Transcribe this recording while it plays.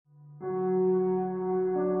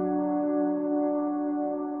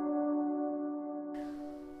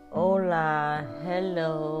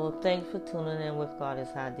Hello. Thanks for tuning in with Goddess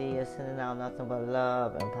Ideas, sending out nothing but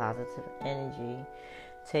love and positive energy.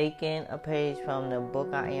 Taking a page from the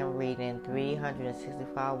book I am reading,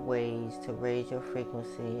 365 Ways to Raise Your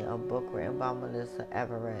Frequency, a book written by Melissa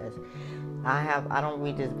Everest. I don't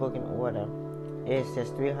read this book in order. It's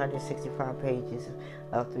just 365 pages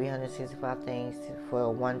of 365 things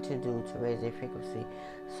for one to do to raise their frequency.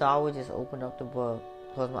 So I would just open up the book,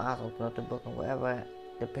 close my eyes, open up the book, and wherever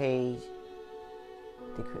the page,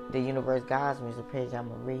 the universe guides me is the page I'm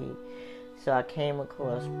going to read. So I came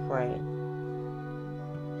across pray.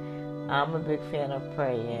 I'm a big fan of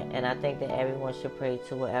prayer, and I think that everyone should pray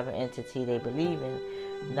to whatever entity they believe in,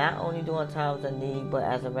 not only during times of need, but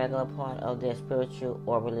as a regular part of their spiritual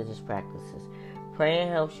or religious practices. Praying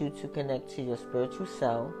helps you to connect to your spiritual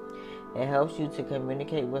self. It helps you to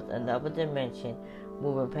communicate with another dimension,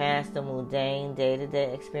 moving past the mundane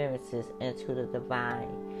day-to-day experiences into the divine.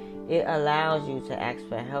 It allows you to ask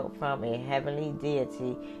for help from a heavenly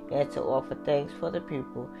deity and to offer thanks for the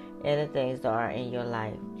people and the things that are in your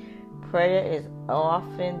life. Prayer is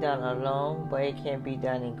often done alone, but it can be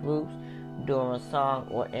done in groups, during song,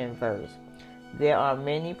 or in verse. There are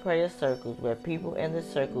many prayer circles where people in the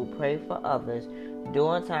circle pray for others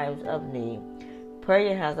during times of need.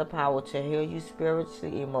 Prayer has the power to heal you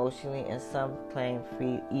spiritually, emotionally, and some claim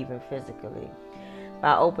even physically.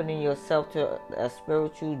 By opening yourself to a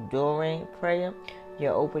spiritual during prayer,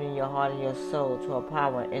 you're opening your heart and your soul to a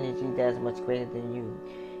power and energy that is much greater than you.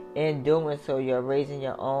 In doing so, you're raising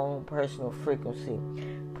your own personal frequency.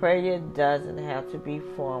 Prayer doesn't have to be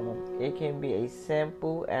formal. It can be as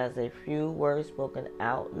simple as a few words spoken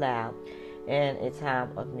out loud in a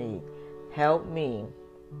time of need. Help me,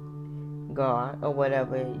 God, or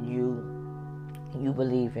whatever you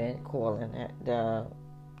believe in, calling it the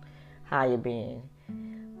higher being.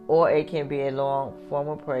 Or it can be a long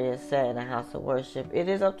formal prayer said in a house of worship. It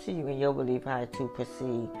is up to you and your belief how to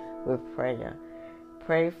proceed with prayer.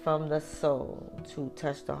 Pray from the soul to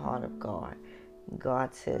touch the heart of God.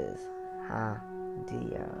 God says,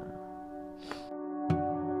 Hadia.